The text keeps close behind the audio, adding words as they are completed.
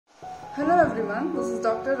Hello everyone, this is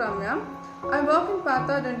Dr. Ramya. I work in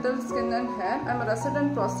Partha Dental Skin and Hair. I'm a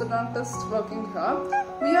resident prosthodontist working here.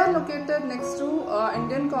 We are located next to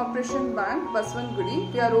Indian Corporation Bank,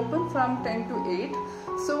 Baswangudi. We are open from 10 to 8.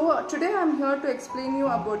 So today I'm here to explain you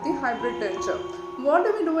about the hybrid denture. What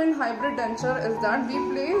do we do in hybrid denture is that we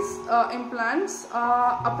place implants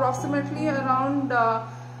approximately around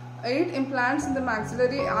 8 implants in the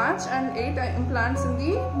maxillary arch and 8 implants in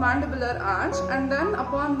the mandibular arch, and then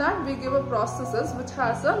upon that we give a prosthesis which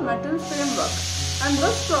has a metal framework, and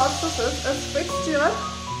this prosthesis is fixed to your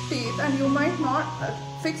teeth and you might not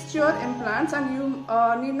fix your implants and you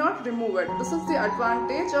need not remove it. This is the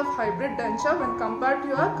advantage of hybrid denture when compared to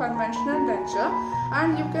your conventional denture,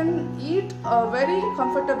 and you can eat very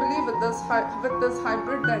comfortably with this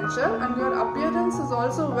hybrid denture, and your appearance is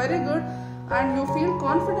also very good and you feel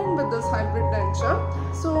confident with this hybrid denture.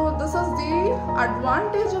 So this is the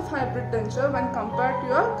advantage of hybrid denture when compared to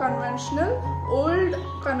your old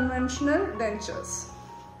conventional dentures.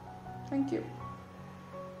 Thank you.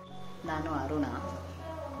 ನಾನು ಅರುಣ.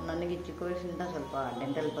 ನನಗೆ ಚಿಕ್ಕ ವಯಸ್ಸಿಂದ ಸ್ವಲ್ಪ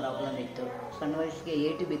dental problem ಇತ್ತು. ಸಣ್ಣ ವಯಸ್ಸಿಗೆ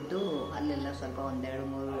ಏಟು ಬಿದ್ದು ಅಲ್ಲೆಲ್ಲ ಸ್ವಲ್ಪ ಒಂದೆರಡು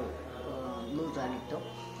ಮೂರು ಲೂಸ್ ಆಗಿತ್ತು.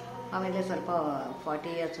 ಆಮೇಲೆ ಸ್ವಲ್ಪ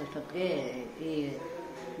 40 ಇಯರ್ಸ್ ಅಷ್ಟೊತ್ತಿಗೆ ಈ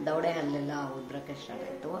ದವಡೆ ಹಲ್ಲೆಲ್ಲ ಉದ್ರಕ್ಕೆ ಸ್ಟಾರ್ಟ್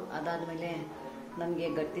ಆಯಿತು. ಅದಾದಮೇಲೆ ನನಗೆ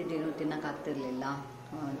ಗಟ್ಟಿದೇನು ತಿನ್ನೋಕ್ಕಾಗ್ತಿರ್ಲಿಲ್ಲ.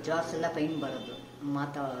 ಜಾಸ್ ಎಲ್ಲ ಪೈನ್ ಬರೋದು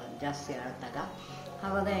ಮಾತು ಜಾಸ್ತಿ ಆಡಿದಾಗ.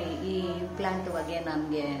 ಆವಾಗ ಈ ಇಂಪ್ಲಾಂಟ್ ಬಗ್ಗೆ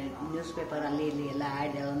ನನಗೆ ನ್ಯೂಸ್ ಪೇಪರ್ ಅಲ್ಲಿ ಇಲ್ಲಿ ಎಲ್ಲ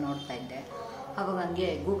ಆ್ಯಡ್ ನೋಡ್ತಾ ಇದ್ದೆ. ಆವಾಗ ಹಂಗೆ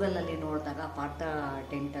ಗೂಗಲಲ್ಲಿ ನೋಡಿದಾಗ ಪಾರ್ಥ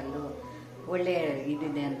ಡೆಂಟಲ್ಲು ಒಳ್ಳೆ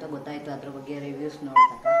ಇದಿದೆ ಅಂತ ಗೊತ್ತಾಯಿತು. ಅದ್ರ ಬಗ್ಗೆ ರಿವ್ಯೂಸ್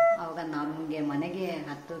ನೋಡಿದಾಗ ಆವಾಗ ನಮಗೆ ಮನೆಗೆ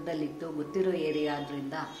ಹತ್ತಿರದಲ್ಲಿತ್ತು, ಗೊತ್ತಿರೋ ಏರಿಯಾ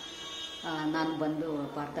ಆದ್ದರಿಂದ ನಾನು ಬಂದು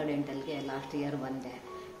ಪಾರ್ಥ ಡೆಂಟಲ್ಗೆ ಲಾಸ್ಟ್ ಇಯರ್ ಬಂದೆ.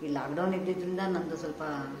 ಈ ಲಾಕ್ಡೌನ್ ಇದ್ದಿದ್ದರಿಂದ ನಂದು ಸ್ವಲ್ಪ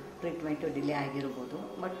ಟ್ರೀಟ್ಮೆಂಟು ಡಿಲೇ ಆಗಿರ್ಬೋದು,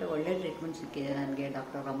 ಬಟ್ ಒಳ್ಳೆ ಟ್ರೀಟ್ಮೆಂಟ್ ಸಿಕ್ಕಿದೆ ನನಗೆ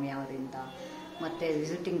ಡಾಕ್ಟರ್ ರಮ್ಯಾ ಅವರಿಂದ, ಮತ್ತು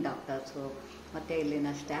ವಿಸಿಟಿಂಗ್ ಡಾಕ್ಟರ್ಸು ಮತ್ತು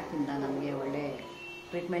ಇಲ್ಲಿನ ಸ್ಟಾಫಿಂದ ನನಗೆ ಒಳ್ಳೆ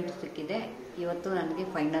ಟ್ರೀಟ್ಮೆಂಟ್ ಸಿಕ್ಕಿದೆ. ಇವತ್ತು ನನಗೆ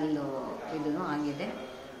ಫೈನಲ್ಲು ಇದೂ ಆಗಿದೆ,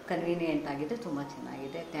 ಕನ್ವೀನಿಯೆಂಟ್ ಆಗಿದೆ, ತುಂಬ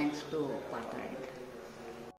ಚೆನ್ನಾಗಿದೆ. Thanks to Partha dental.